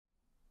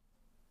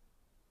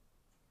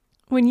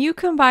When you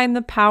combine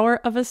the power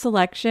of a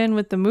selection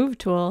with the Move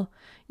tool,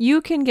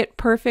 you can get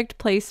perfect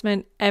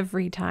placement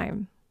every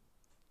time.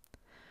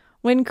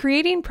 When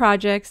creating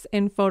projects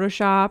in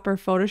Photoshop or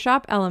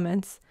Photoshop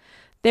Elements,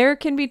 there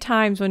can be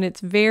times when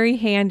it's very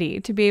handy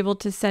to be able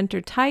to center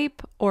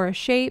type or a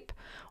shape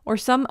or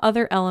some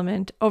other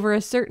element over a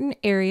certain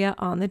area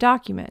on the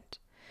document.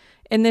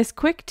 In this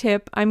quick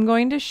tip, I'm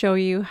going to show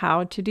you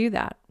how to do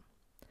that.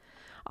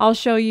 I'll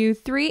show you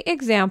 3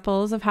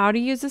 examples of how to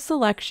use a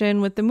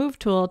selection with the Move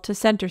tool to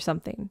center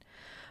something.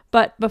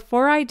 But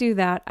before I do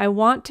that, I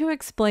want to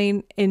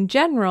explain in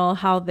general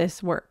how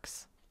this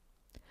works.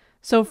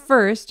 So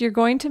first, you're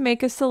going to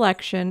make a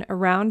selection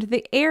around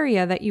the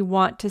area that you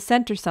want to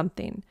center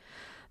something.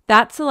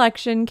 That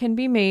selection can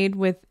be made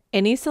with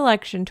any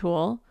selection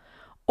tool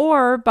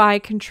or by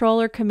Control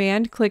or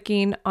Command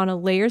clicking on a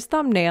layer's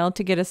thumbnail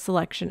to get a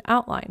selection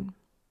outline.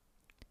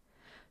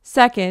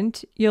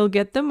 Second, you'll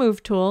get the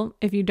Move tool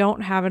if you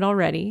don't have it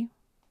already.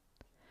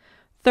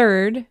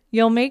 Third,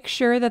 you'll make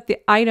sure that the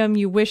item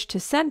you wish to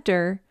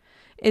center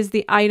is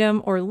the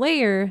item or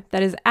layer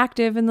that is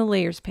active in the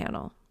Layers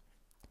panel.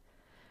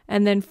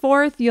 And then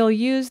fourth, you'll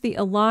use the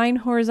Align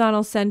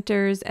Horizontal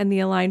Centers and the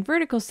Align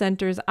Vertical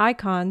Centers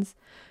icons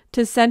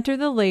to center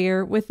the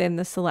layer within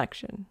the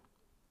selection.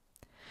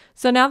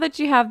 So now that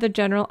you have the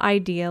general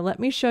idea, let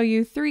me show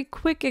you 3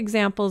 quick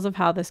examples of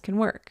how this can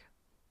work.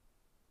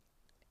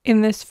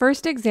 In this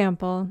first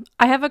example,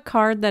 I have a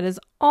card that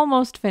is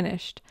almost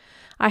finished.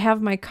 I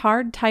have my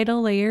card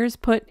title layers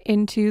put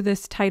into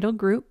this title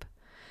group,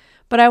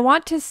 but I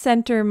want to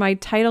center my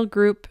title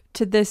group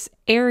to this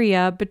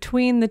area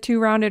between the 2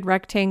 rounded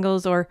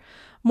rectangles, or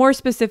more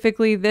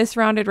specifically, this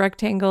rounded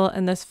rectangle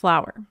and this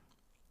flower.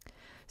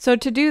 So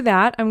to do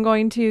that, I'm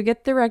going to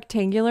get the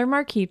rectangular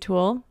marquee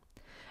tool,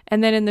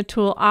 and then in the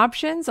tool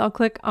options, I'll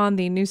click on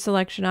the new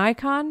selection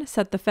icon,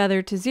 set the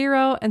feather to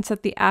 0, and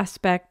set the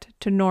aspect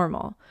to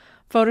normal.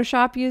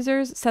 Photoshop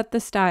users, set the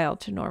style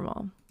to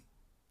normal.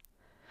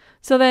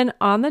 So then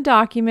on the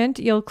document,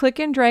 you'll click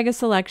and drag a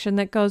selection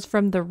that goes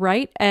from the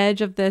right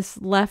edge of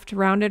this left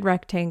rounded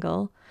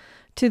rectangle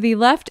to the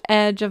left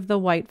edge of the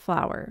white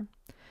flower.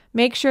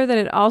 Make sure that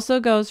it also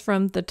goes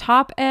from the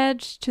top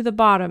edge to the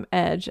bottom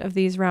edge of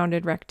these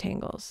rounded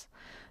rectangles.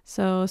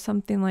 So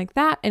something like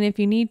that, and if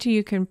you need to,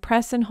 you can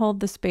press and hold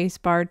the space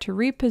bar to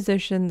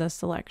reposition the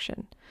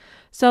selection.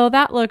 So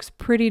that looks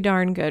pretty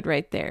darn good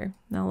right there.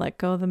 Now let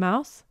go of the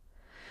mouse.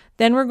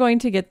 Then we're going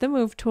to get the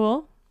Move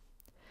tool.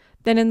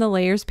 Then in the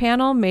Layers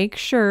panel, make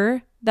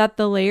sure that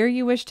the layer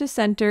you wish to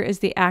center is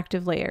the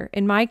active layer.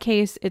 In my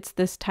case, it's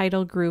this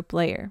title group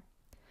layer.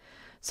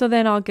 So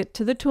then I'll get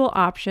to the tool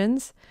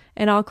options,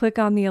 and I'll click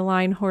on the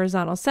Align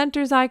Horizontal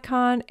Centers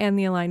icon and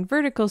the Align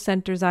Vertical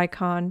Centers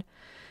icon.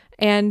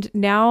 And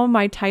now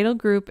my title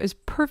group is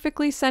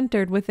perfectly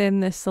centered within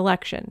this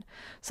selection.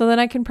 So then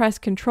I can press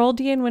Control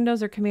D in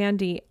Windows or Command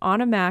D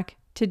on a Mac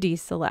to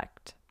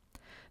deselect.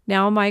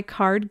 Now my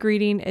card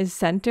greeting is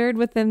centered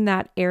within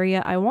that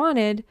area I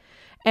wanted,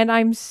 and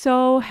I'm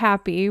so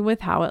happy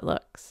with how it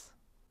looks.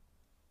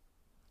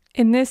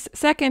 In this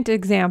second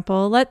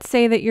example, let's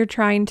say that you're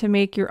trying to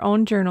make your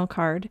own journal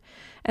card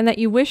and that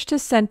you wish to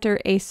center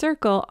a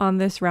circle on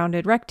this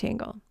rounded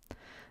rectangle.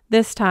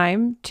 This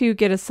time, to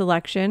get a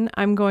selection,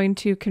 I'm going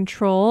to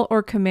Control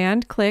or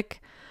Command click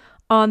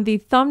on the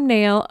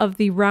thumbnail of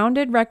the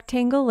rounded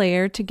rectangle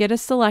layer to get a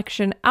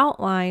selection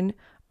outline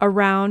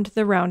around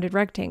the rounded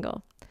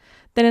rectangle.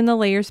 Then in the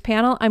Layers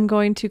panel, I'm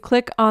going to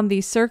click on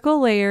the circle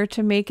layer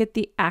to make it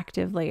the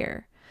active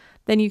layer.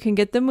 Then you can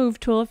get the Move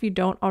tool if you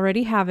don't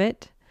already have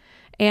it.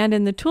 And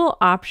in the tool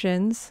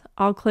options,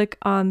 I'll click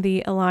on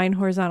the Align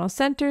Horizontal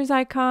Centers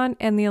icon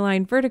and the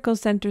Align Vertical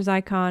Centers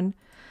icon.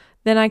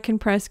 Then I can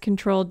press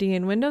Control D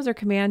in Windows or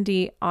Command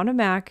D on a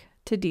Mac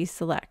to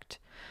deselect.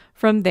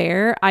 From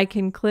there, I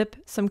can clip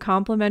some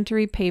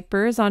complementary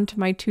papers onto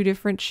my 2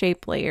 different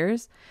shape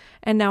layers,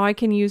 and now I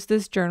can use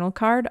this journal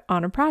card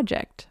on a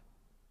project.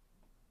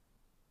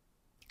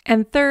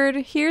 And third,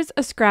 here's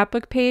a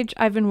scrapbook page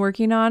I've been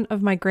working on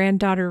of my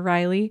granddaughter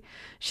Riley.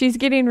 She's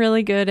getting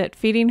really good at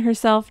feeding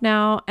herself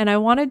now, and I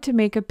wanted to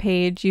make a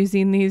page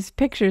using these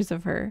pictures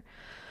of her.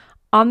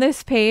 On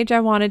this page, I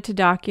wanted to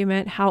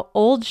document how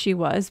old she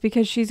was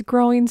because she's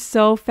growing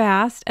so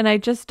fast, and I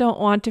just don't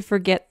want to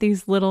forget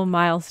these little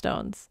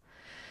milestones.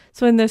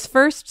 So in this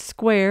first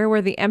square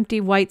where the empty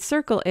white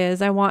circle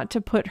is, I want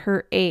to put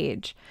her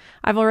age.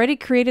 I've already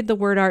created the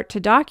word art to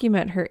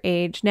document her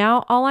age.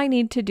 Now all I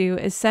need to do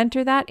is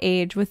center that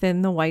age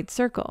within the white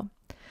circle.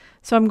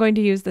 So I'm going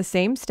to use the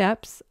same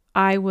steps.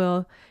 I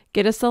will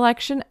get a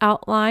selection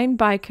outline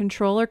by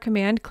Control or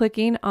Command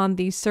clicking on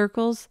the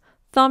circle's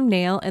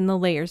thumbnail in the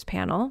Layers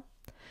panel.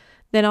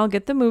 Then I'll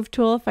get the Move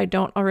tool if I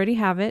don't already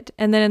have it.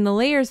 And then in the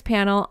Layers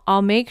panel,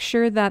 I'll make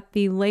sure that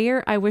the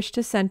layer I wish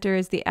to center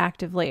is the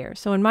active layer.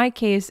 So in my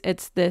case,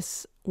 it's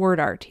this word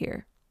art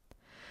here.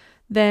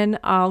 Then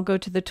I'll go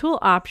to the tool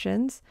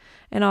options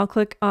and I'll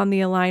click on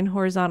the Align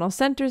Horizontal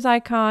Centers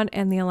icon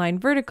and the Align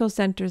Vertical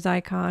Centers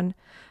icon.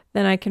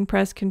 Then I can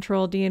press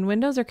Control D in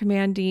Windows or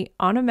Command D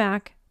on a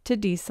Mac to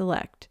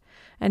deselect.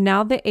 And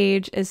now the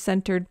age is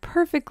centered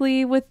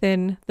perfectly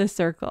within the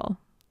circle.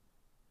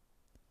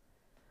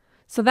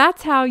 So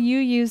that's how you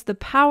use the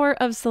power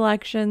of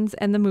selections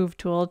and the Move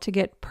tool to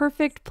get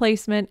perfect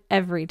placement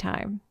every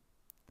time.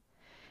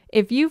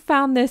 If you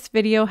found this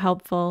video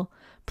helpful,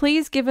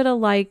 please give it a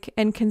like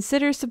and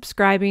consider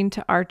subscribing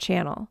to our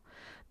channel.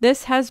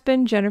 This has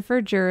been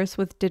Jennifer Juris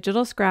with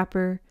Digital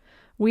Scrapper.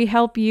 We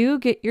help you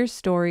get your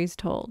stories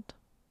told.